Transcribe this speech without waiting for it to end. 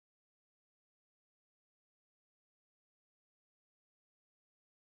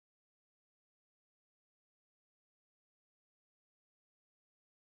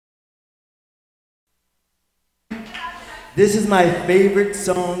This is my favorite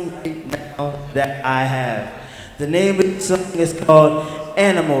song right now that I have. The name of the song is called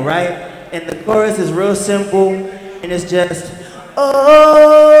Animal, right? And the chorus is real simple, and it's just, oh,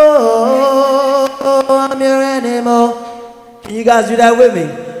 I'm your animal. Can you guys do that with me?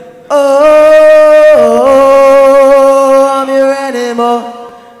 Oh, I'm your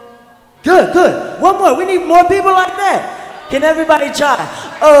animal. Good, good. One more. We need more people like that. Can everybody try?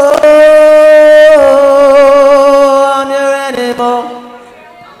 Oh, I'm your animal.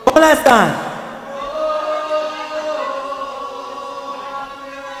 One last time.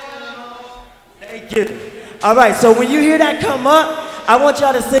 Thank you. All right, so when you hear that come up, I want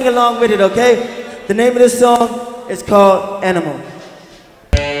y'all to sing along with it, okay? The name of this song is called Animal.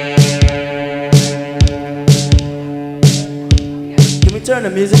 Can we turn the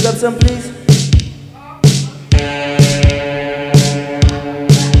music up some, please?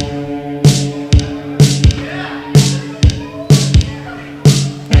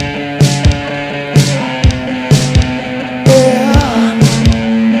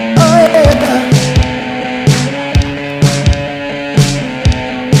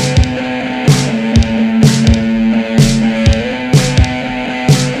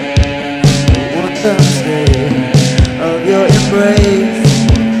 Of your embrace,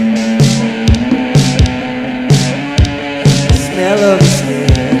 the smell of the skin,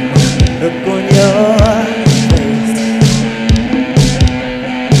 look on your face.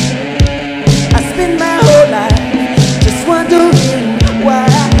 I spend my whole life just wondering why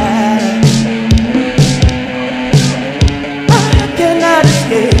I cannot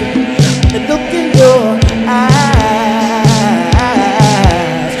escape the look in your eyes.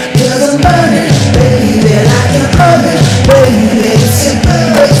 'Cause I'm burning, baby, like an oven, baby. It's your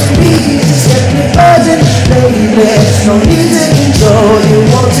birth to me, just get me buzzing, baby. No need to control you,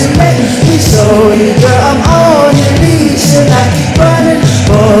 want to make me show you, girl. I'm on your leash and I keep running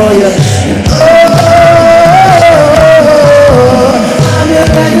for you. And oh, I'm your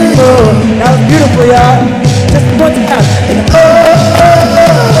animal. That was beautiful, y'all. Just one time. And oh,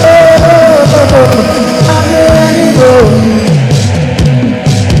 I'm your animal.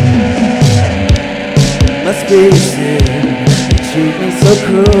 Must be sin, you treat me so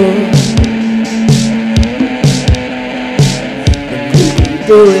cruel. When you can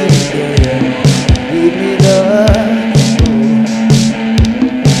do it again, leave me the fool.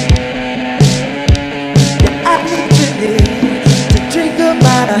 Yeah, I need you to drink up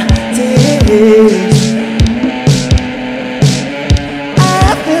my tears. I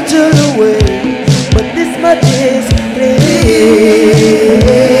feel turned away, but this much is clear.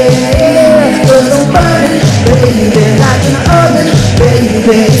 'Cause I'm burning, baby, like an oven,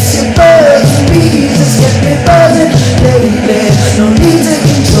 baby. It's your birth to me, just get me buzzing, baby. No need to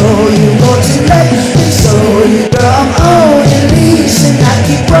control you, want to let me show you, girl. I'm on your leash and I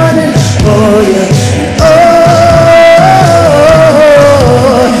keep running for you. And oh,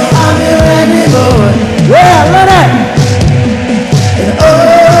 I'm your animal. Yeah, I love that. And oh,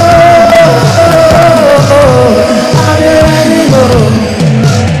 I'm your animal.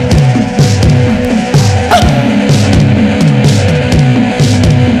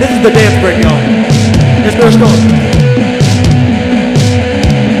 This is the dance break, y'all. Let's go, let's go.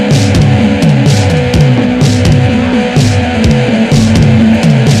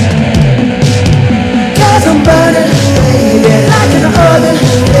 Cause I'm burning, baby, like an oven,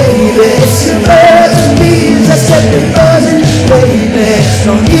 baby. It's your birth to me, just get me buzzing, baby.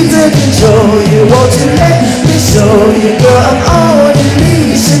 No need to control you, want to let me show you, girl. I'm on your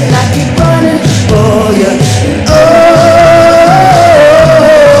leash and I keep running for you. And oh,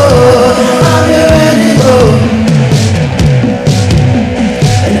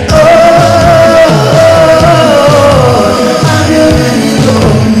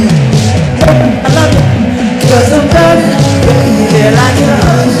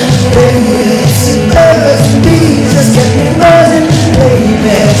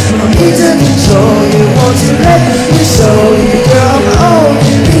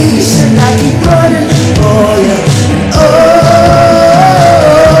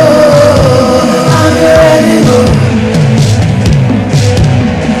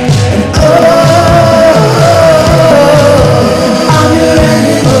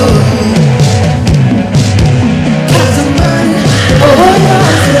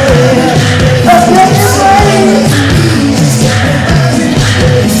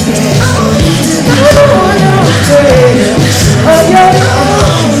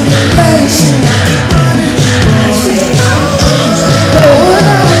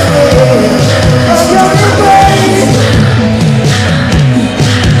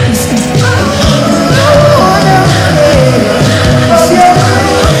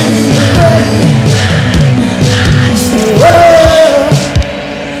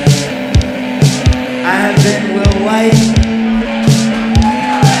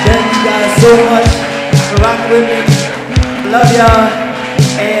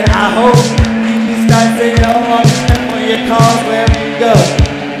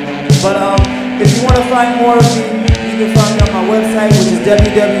 find more of me, you can find me on my website, which is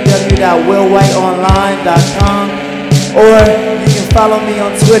www.willwhiteonline.com, or you can follow me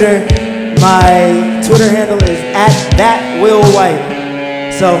on Twitter. My Twitter handle is @thatwillwhite.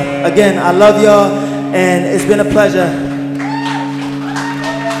 So again, I love y'all, and it's been a pleasure.